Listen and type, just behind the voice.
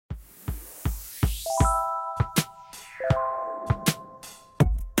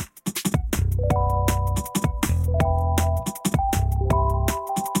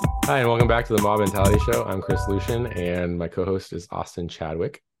Hi, and welcome back to the Mob Mentality Show. I'm Chris Lucian, and my co-host is Austin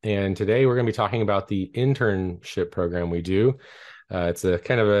Chadwick. And today we're going to be talking about the internship program we do. It's a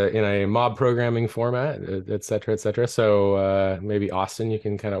kind of in a mob programming format, et cetera, et cetera. So maybe Austin, you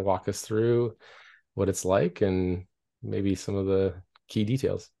can kind of walk us through what it's like and maybe some of the key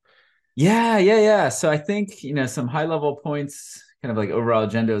details. Yeah. So I think, some high level points, kind of like overall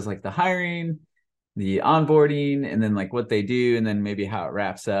agenda is like the hiring, the onboarding, and then like what they do, and then maybe how it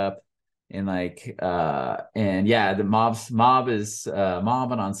wraps up. The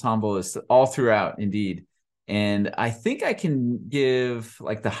mob and ensemble is all throughout indeed. And I think I can give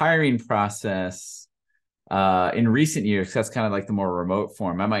like the hiring process in recent years, 'cause that's kind of like the more remote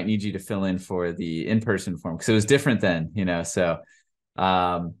form. I might need you to fill in for the in-person form because it was different then.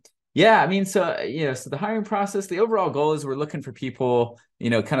 Um, yeah, I mean, so the hiring process, the overall goal is we're looking for people,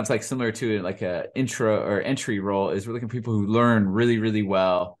 kind of like similar to like a intro or entry role is we're looking for people who learn really, really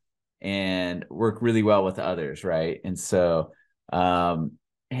well and work really well with others, right? Once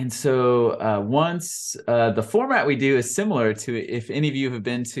the format we do is similar to if any of you have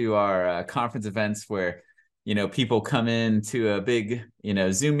been to our conference events where, people come into a big,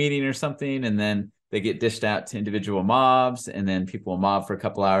 Zoom meeting or something, and then they get dished out to individual mobs, and then people will mob for a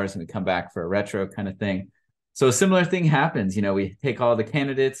couple hours and we come back for a retro kind of thing. So a similar thing happens. We take all the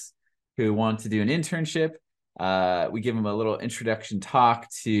candidates who want to do an internship. We give them a little introduction talk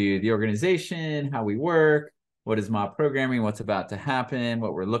to the organization, how we work, what is mob programming, what's about to happen,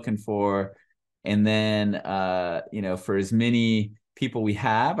 what we're looking for. And then, for as many people we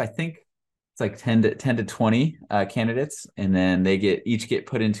have, I think it's like 10 to 20 candidates, and then they each get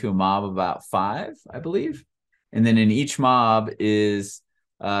put into a mob of about five, I believe. And then in each mob is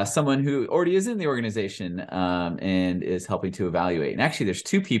someone who already is in the organization and is helping to evaluate. And actually, there's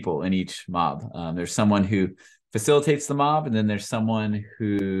two people in each mob. There's someone who facilitates the mob, and then there's someone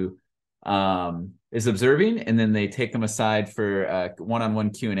who is observing, and then they take them aside for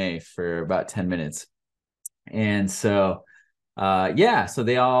one-on-one Q&A for about 10 minutes. And so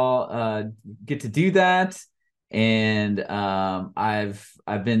they all get to do that. And I've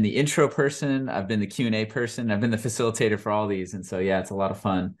been the intro person, I've been the Q&A person, I've been the facilitator for all these. And so yeah, it's a lot of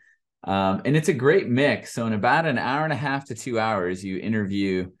fun. And it's a great mix. So in about an hour and a half to 2 hours, you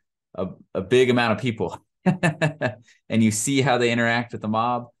interview a big amount of people and you see how they interact with the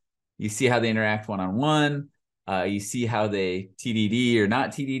mob. You see how they interact one-on-one. You see how they TDD or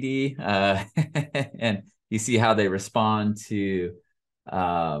not TDD. And you see how they respond to,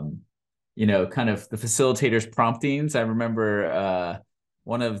 kind of the facilitators' promptings. I remember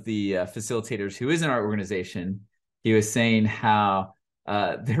one of the facilitators who is in our organization, he was saying how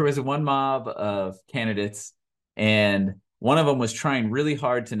there was one mob of candidates, and one of them was trying really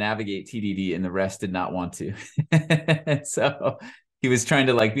hard to navigate TDD, and the rest did not want to. So he was trying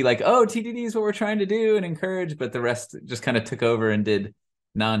to be like, "Oh, TDD is what we're trying to do," and encourage, but the rest just kind of took over and did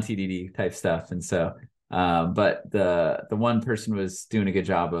non-TDD type stuff. But the one person was doing a good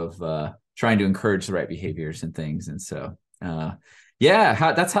job of trying to encourage the right behaviors and things. That's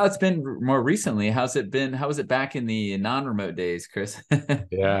how it's been more recently. How's it been? How was it back in the non-remote days, Chris?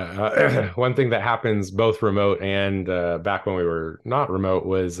 Yeah, one thing that happens both remote and back when we were not remote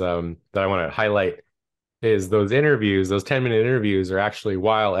was that I want to highlight is those interviews, those 10-minute interviews are actually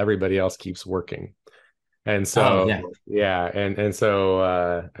while everybody else keeps working. And Oh yeah. so,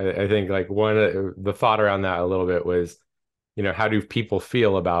 yeah, I think like one of the thought around that a little bit was, how do people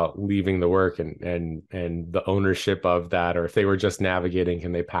feel about leaving the work and the ownership of that, or if they were just navigating,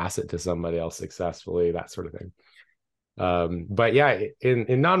 can they pass it to somebody else successfully, that sort of thing. But yeah,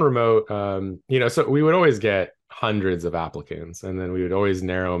 in non-remote, so we would always get hundreds of applicants, and then we would always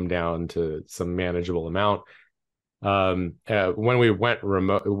narrow them down to some manageable amount. When we went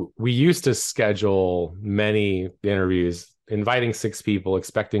remote, we used to schedule many interviews, inviting six people,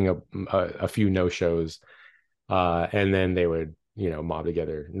 expecting a few no-shows, and then they would, mob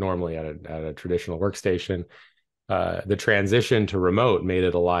together normally at a traditional workstation. The transition to remote made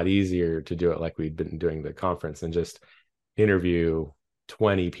it a lot easier to do it like we'd been doing the conference and just interview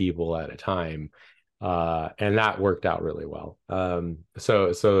 20 people at a time. And that worked out really well. And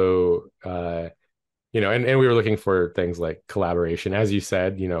we were looking for things like collaboration, as you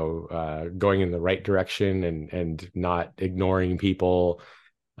said, going in the right direction and not ignoring people.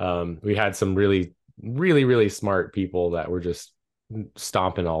 We had some really, really, really smart people that were just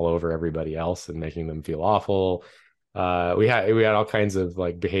stomping all over everybody else and making them feel awful. We had all kinds of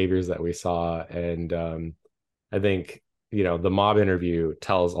like behaviors that we saw, and I think the mob interview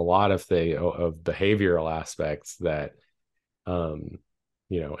tells a lot of behavioral aspects that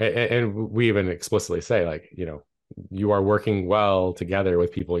and we even explicitly say, like, you are working well together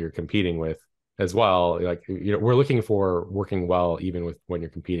with people you're competing with as well. Like, we're looking for working well even with when you're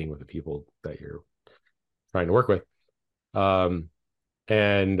competing with the people that you're trying to work with. Um,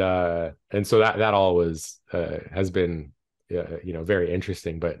 and so that all was has been very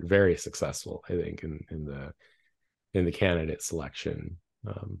interesting, but very successful, I think, in the candidate selection.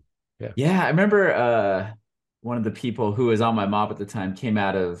 Yeah. Yeah, I remember one of the people who was on my mob at the time came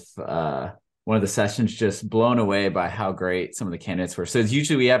out of one of the sessions just blown away by how great some of the candidates were. So it's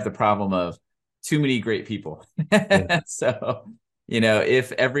usually we have the problem of too many great people. Yeah. So,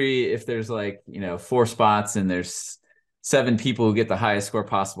 if there's like, four spots and there's seven people who get the highest score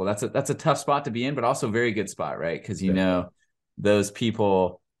possible, that's a tough spot to be in, but also a very good spot, right? Because those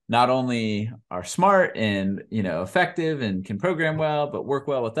people not only are smart and effective and can program well, but work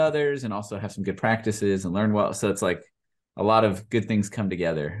well with others and also have some good practices and learn well. So it's like a lot of good things come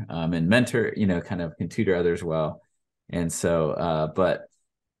together, and mentor, kind of can tutor others well. And so, but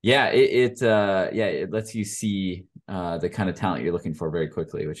yeah, it lets you see the kind of talent you're looking for very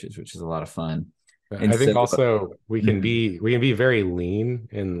quickly, which is a lot of fun. And I think so, also mhm. we can be very lean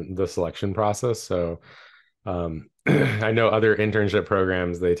in the selection process. So I know other internship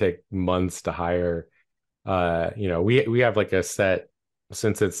programs, they take months to hire. We have like a set,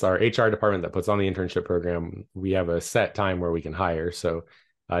 since it's our HR department that puts on the internship program, we have a set time where we can hire. So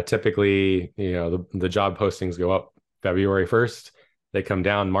typically, the job postings go up February 1st, they come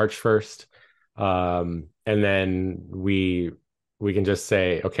down March 1st. And then we can just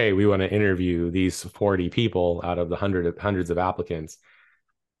say, okay, we want to interview these 40 people out of the hundreds of applicants.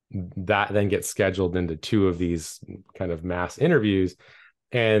 That then gets scheduled into two of these kind of mass interviews,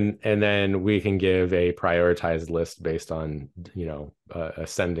 and then we can give a prioritized list based on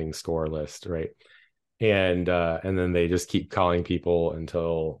ascending score list, right? And then they just keep calling people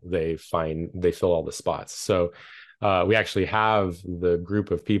until they fill all the spots. So we actually have the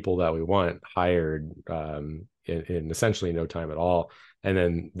group of people that we want hired in essentially no time at all. And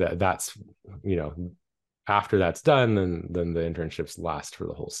then that's after that's done, then the internships last for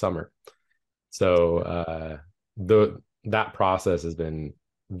the whole summer. So the that process has been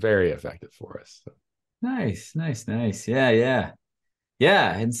very effective for us. So, Nice, nice, nice. Yeah, yeah.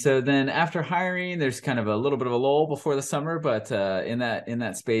 Yeah, and so then after hiring, there's kind of a little bit of a lull before the summer, but in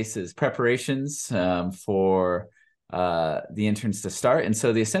that space is preparations for the interns to start. And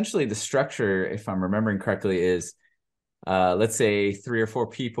so essentially the structure, if I'm remembering correctly, is let's say three or four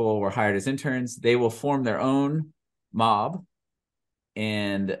people were hired as interns. They will form their own mob,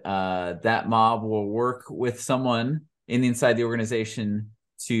 and that mob will work with someone inside the organization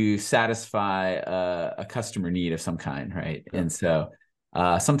to satisfy a customer need of some kind, right? yeah. And so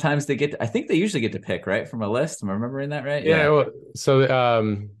sometimes I think they usually get to pick, right, from a list. Am I remembering that right? Yeah, Yeah. well, so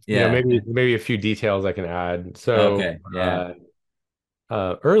Yeah. maybe a few details I can add. So Okay. Yeah.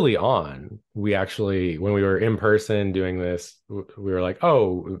 early on, we actually, when we were in person doing this, we were like,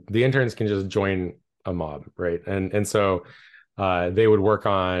 oh, the interns can just join a mob, right? And so they would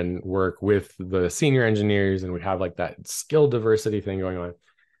work with the senior engineers, and we'd have like that skill diversity thing going on.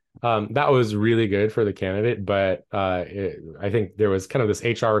 That was really good for the candidate, but I think there was kind of this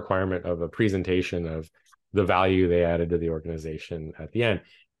HR requirement of a presentation of the value they added to the organization at the end,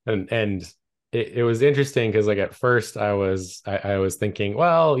 and it was interesting because like at first I was thinking,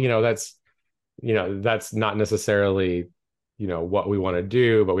 well, that's not necessarily what we want to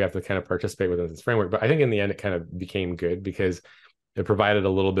do, but we have to kind of participate within this framework. But I think in the end it kind of became good because it provided a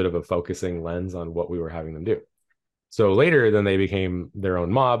little bit of a focusing lens on what we were having them do. So later, then they became their own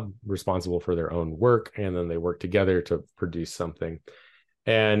mob, responsible for their own work, and then they worked together to produce something.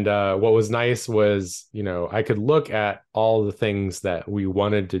 And what was nice was, I could look at all the things that we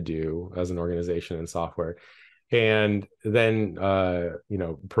wanted to do as an organization in software, and then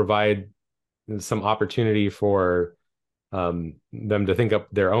provide some opportunity for them to think up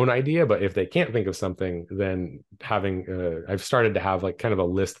their own idea. But if they can't think of something, then I've started to have like kind of a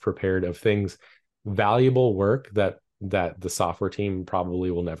list prepared of things, valuable work that the software team probably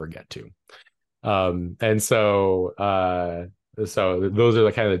will never get to. And so those are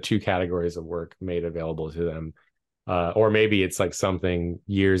the kind of the two categories of work made available to them. Or maybe it's like something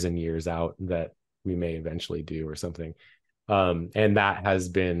years and years out that we may eventually do or something. And that has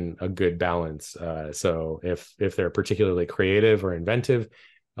been a good balance. So if they're particularly creative or inventive,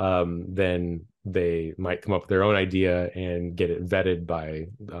 then they might come up with their own idea and get it vetted by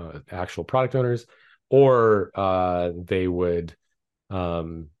actual product owners, or they would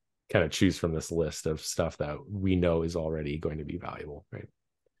kind of choose from this list of stuff that we know is already going to be valuable, right?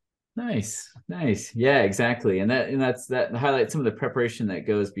 Nice, nice. Yeah, exactly. And that highlights some of the preparation that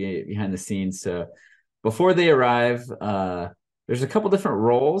goes behind the scenes. So before they arrive, there's a couple different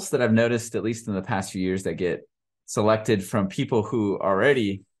roles that I've noticed, at least in the past few years, that get selected from people who are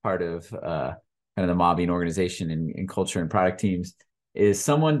already part of kind of the mobbing organization and culture and product teams. Is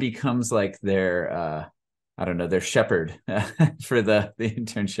someone becomes like their I don't know, their shepherd for the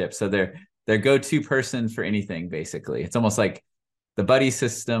internship. So they're their go-to person for anything, basically. It's almost like the buddy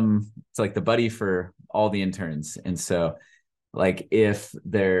system. It's like the buddy for all the interns. And so like if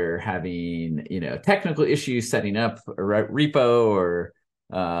they're having, technical issues setting up a repo or,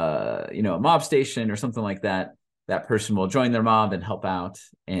 a mob station or something like that, that person will join their mob and help out.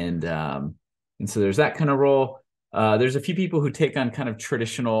 And so there's that kind of role. There's a few people who take on kind of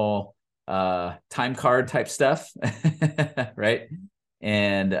traditional time card type stuff, right?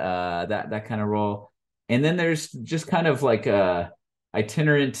 And that kind of role. And then there's just kind of like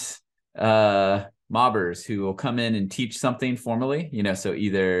itinerant mobbers who will come in and teach something formally, so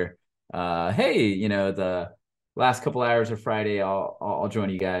either hey, the last couple hours of Friday I'll join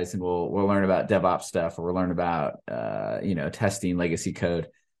you guys and we'll learn about DevOps stuff, or we'll learn about testing legacy code.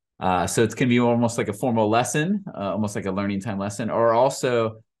 So it's going to be almost like a formal lesson, almost like a learning time lesson. Or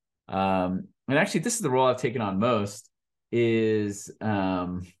also and actually this is the role I've taken on most, is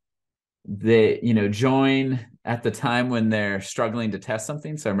they join at the time when they're struggling to test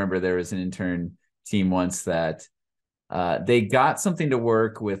something. So I remember there was an intern team once that they got something to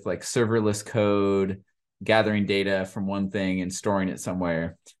work with, like serverless code, gathering data from one thing and storing it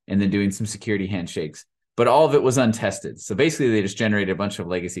somewhere, and then doing some security handshakes. But all of it was untested. So basically they just generated a bunch of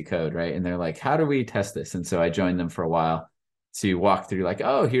legacy code, right? And they're like, how do we test this? And so I joined them for a while to walk through, like,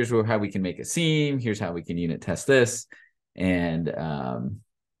 oh, here's how we can make a seam. Here's how we can unit test this. And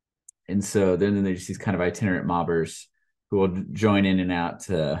so then there's these kind of itinerant mobbers who will join in and out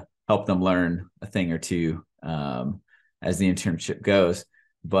to help them learn a thing or two as the internship goes.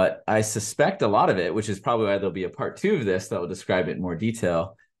 But I suspect a lot of it, which is probably why there'll be a part 2 of this that will describe it in more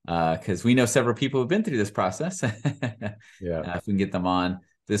detail, because we know several people who've been through this process. Yeah. If we can get them on to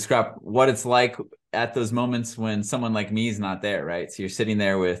describe what it's like at those moments when someone like me is not there, right? So you're sitting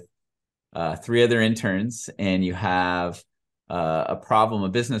there with 3 other interns, and you have a problem, a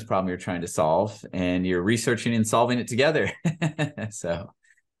business problem you're trying to solve, and you're researching and solving it together. So,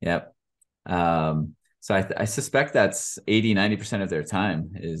 yep. So I suspect that's 80-90% of their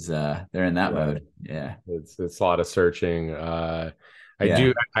time is they're in that mode. Yeah. It's a lot of searching. Yeah.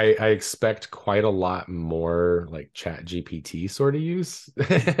 I expect quite a lot more like Chat GPT sort of use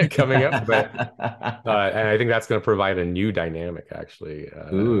coming up, but and I think that's going to provide a new dynamic actually.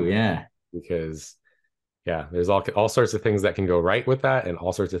 Ooh, yeah. Because yeah, there's all sorts of things that can go right with that, and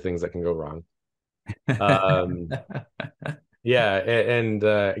all sorts of things that can go wrong. Um, yeah, and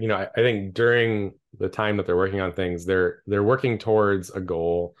I think during the time that they're working on things, they're working towards a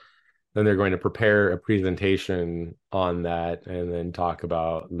goal. Then they're going to prepare a presentation on that, and then talk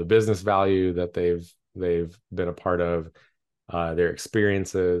about the business value that they've been a part of, their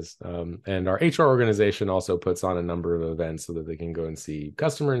experiences. And our HR organization also puts on a number of events so that they can go and see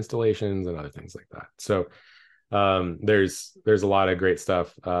customer installations and other things like that. So there's a lot of great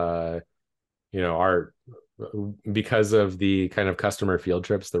stuff. Our because of the kind of customer field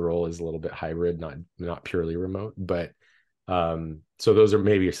trips, the role is a little bit hybrid, not purely remote, but so those are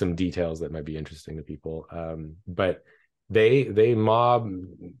maybe some details that might be interesting to people. But they mob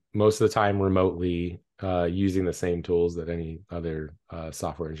most of the time remotely, using the same tools that any other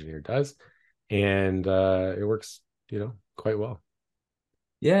software engineer does, and it works quite well.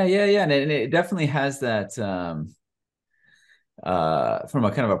 Yeah, and it definitely has that from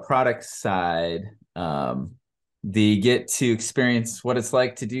a kind of a product side, they get to experience what it's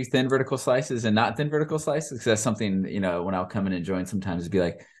like to do thin vertical slices and not thin vertical slices. Because that's something, when I'll come in and join sometimes, be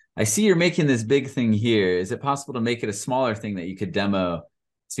like, I see you're making this big thing here. Is it possible to make it a smaller thing that you could demo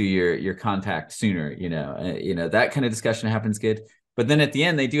to your contact sooner? That kind of discussion happens good. But then at the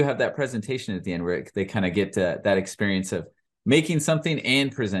end, they do have that presentation at the end where they kind of get that experience of making something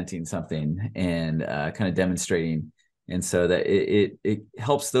and presenting something and kind of demonstrating. And so that it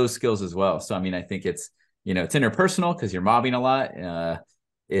helps those skills as well. So, I mean, I think it's interpersonal because you're mobbing a lot.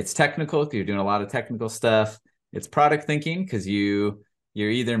 It's technical because you're doing a lot of technical stuff. It's product thinking because you're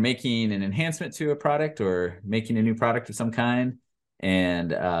either making an enhancement to a product or making a new product of some kind.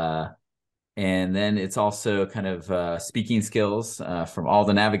 And then it's also kind of speaking skills from all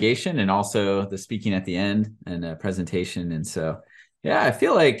the navigation and also the speaking at the end and presentation. And so, yeah, I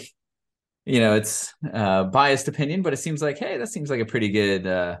feel like, it's biased opinion, but it seems like, hey, that seems like a pretty good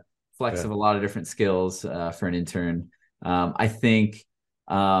flex Yeah. of a lot of different skills for an intern. I think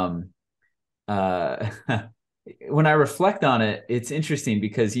when I reflect on it, it's interesting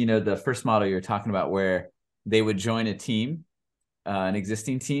because, the first model you're talking about where they would join a team, an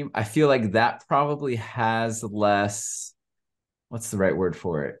existing team, I feel like that probably has less, what's the right word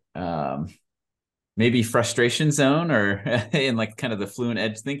for it? Maybe frustration zone or in like kind of the fluent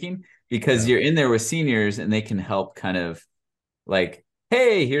edge thinking, because Yeah. you're in there with seniors and they can help kind of like,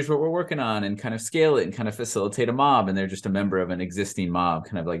 hey, here's what we're working on, and kind of scale it and kind of facilitate a mob. And they're just a member of an existing mob,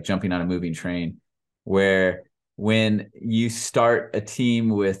 kind of like jumping on a moving train. Where when you start a team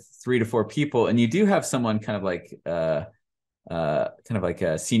with 3 to 4 people, and you do have someone kind of like a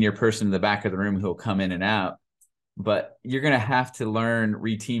senior person in the back of the room who will come in and out, but you're going to have to learn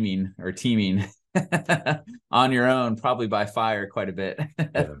reteaming or teaming on your own, probably by fire quite a bit,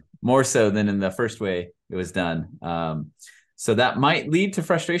 Yeah. more so than in the first way it was done. So that might lead to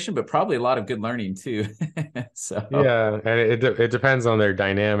frustration, but probably a lot of good learning too. So Yeah, and it depends on their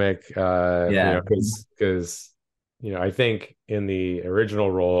dynamic, yeah, because I think in the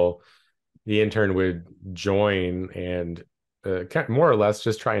original role, the intern would join and more or less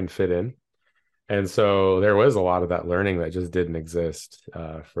just try and fit in, and so there was a lot of that learning that just didn't exist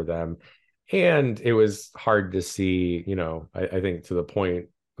for them, and it was hard to see, I think to the point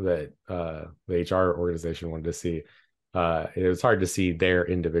that the HR organization wanted to see. It was hard to see their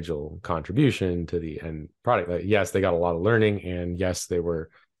individual contribution to the end product. Like, yes, they got a lot of learning, and yes, they were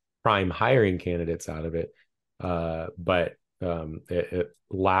prime hiring candidates out of it, but it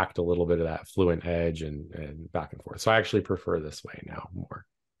lacked a little bit of that fluent edge and back and forth. So I actually prefer this way now more.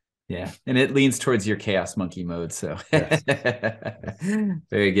 yeah, and it leans towards your chaos monkey mode. So Yes.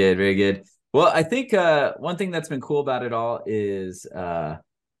 very good, very good. Well, I think one thing that's been cool about it all is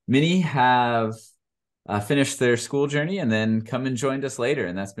many have finished their school journey and then come and joined us later,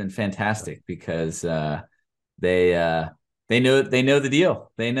 and that's been fantastic because they uh, they know the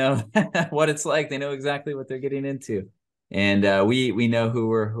deal. They know what it's like. They know exactly what they're getting into, and we know who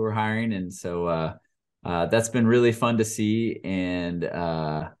we're hiring, and so that's been really fun to see. And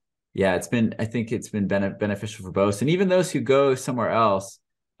yeah, I think it's been beneficial for both, and even those who go somewhere else.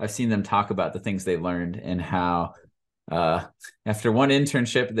 I've seen them talk about the things they learned and how uh, after one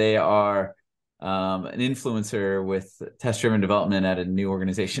internship they are an influencer with test-driven development at a new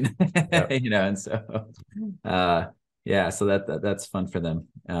organization, Yeah. and so uh, yeah, so that's fun for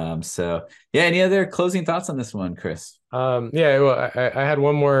them. So yeah, any other closing thoughts on this one, Chris? Yeah, well, I had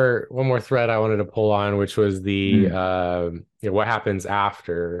one more thread I wanted to pull on, which was the Mm. what happens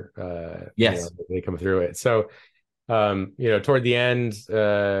after Yes. they come through it. So toward the end,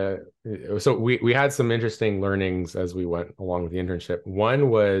 so we had some interesting learnings as we went along with the internship. One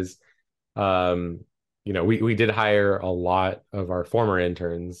was, um, we did hire a lot of our former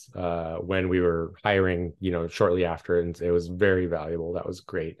interns when we were hiring, shortly after, and it was very valuable. That was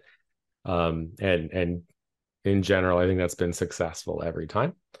great. And in general, I think that's been successful every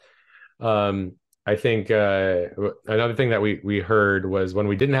time. Um, I think another thing that we heard was when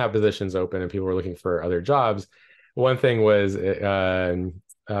we didn't have positions open and people were looking for other jobs. One thing was, we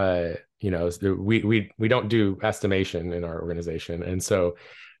don't do estimation in our organization, and so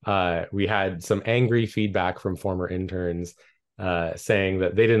we had some angry feedback from former interns saying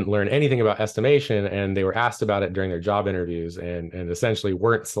that they didn't learn anything about estimation, and they were asked about it during their job interviews, and essentially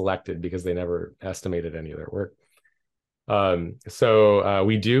weren't selected because they never estimated any of their work. So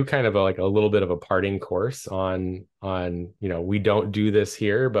we do kind of like a little bit of a parting course on we don't do this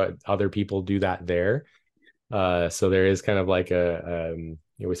here, but other people do that there. So there is kind of like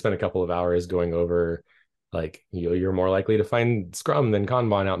we spent a couple of hours going over like you're more likely to find Scrum than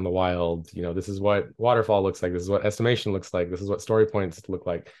Kanban out in the wild. This is what waterfall looks like. This is what estimation looks like. This is what story points look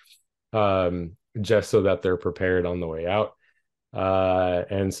like. Just so that they're prepared on the way out.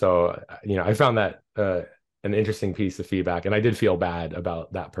 And so I found that an interesting piece of feedback, and I did feel bad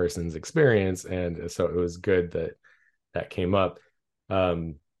about that person's experience, and so it was good that that came up.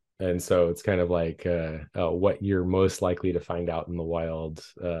 Um, and so it's kind of like what you're most likely to find out in the wild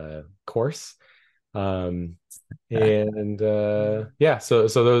course. Um, and yeah, so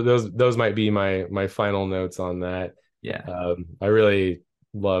those might be my final notes on that. Yeah. I really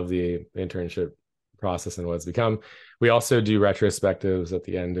love the internship process and what it's become. We also do retrospectives at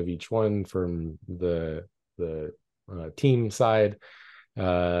the end of each one from the team side,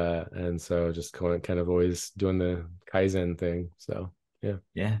 and so just kind of always doing the Kaizen thing. So yeah.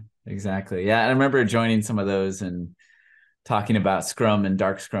 Yeah, exactly. Yeah, I remember joining some of those and talking about Scrum and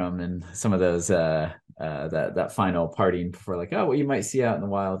Dark Scrum and some of those that final parting before, like, oh, what you might see out in the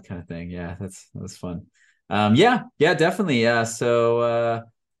wild kind of thing. Yeah, that was fun. Yeah, definitely. Yeah. So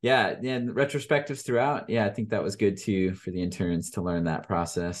yeah, and retrospectives throughout. Yeah, I think that was good too for the interns to learn that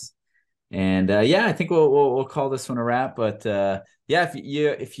process. And yeah, I think we'll call this one a wrap. But yeah,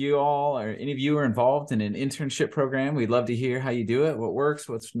 if you all or any of you are involved in an internship program, we'd love to hear how you do it, what works,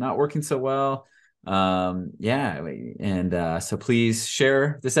 what's not working so well. Yeah, and so please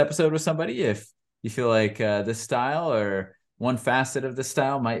share this episode with somebody if you feel like this style or one facet of the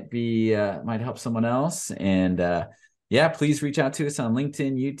style might help someone else. And yeah, please reach out to us on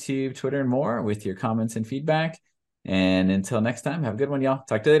LinkedIn, YouTube, Twitter, and more with your comments and feedback. And until next time, have a good one, y'all.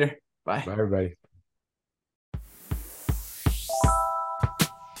 Talk to you later. Bye. Bye, everybody.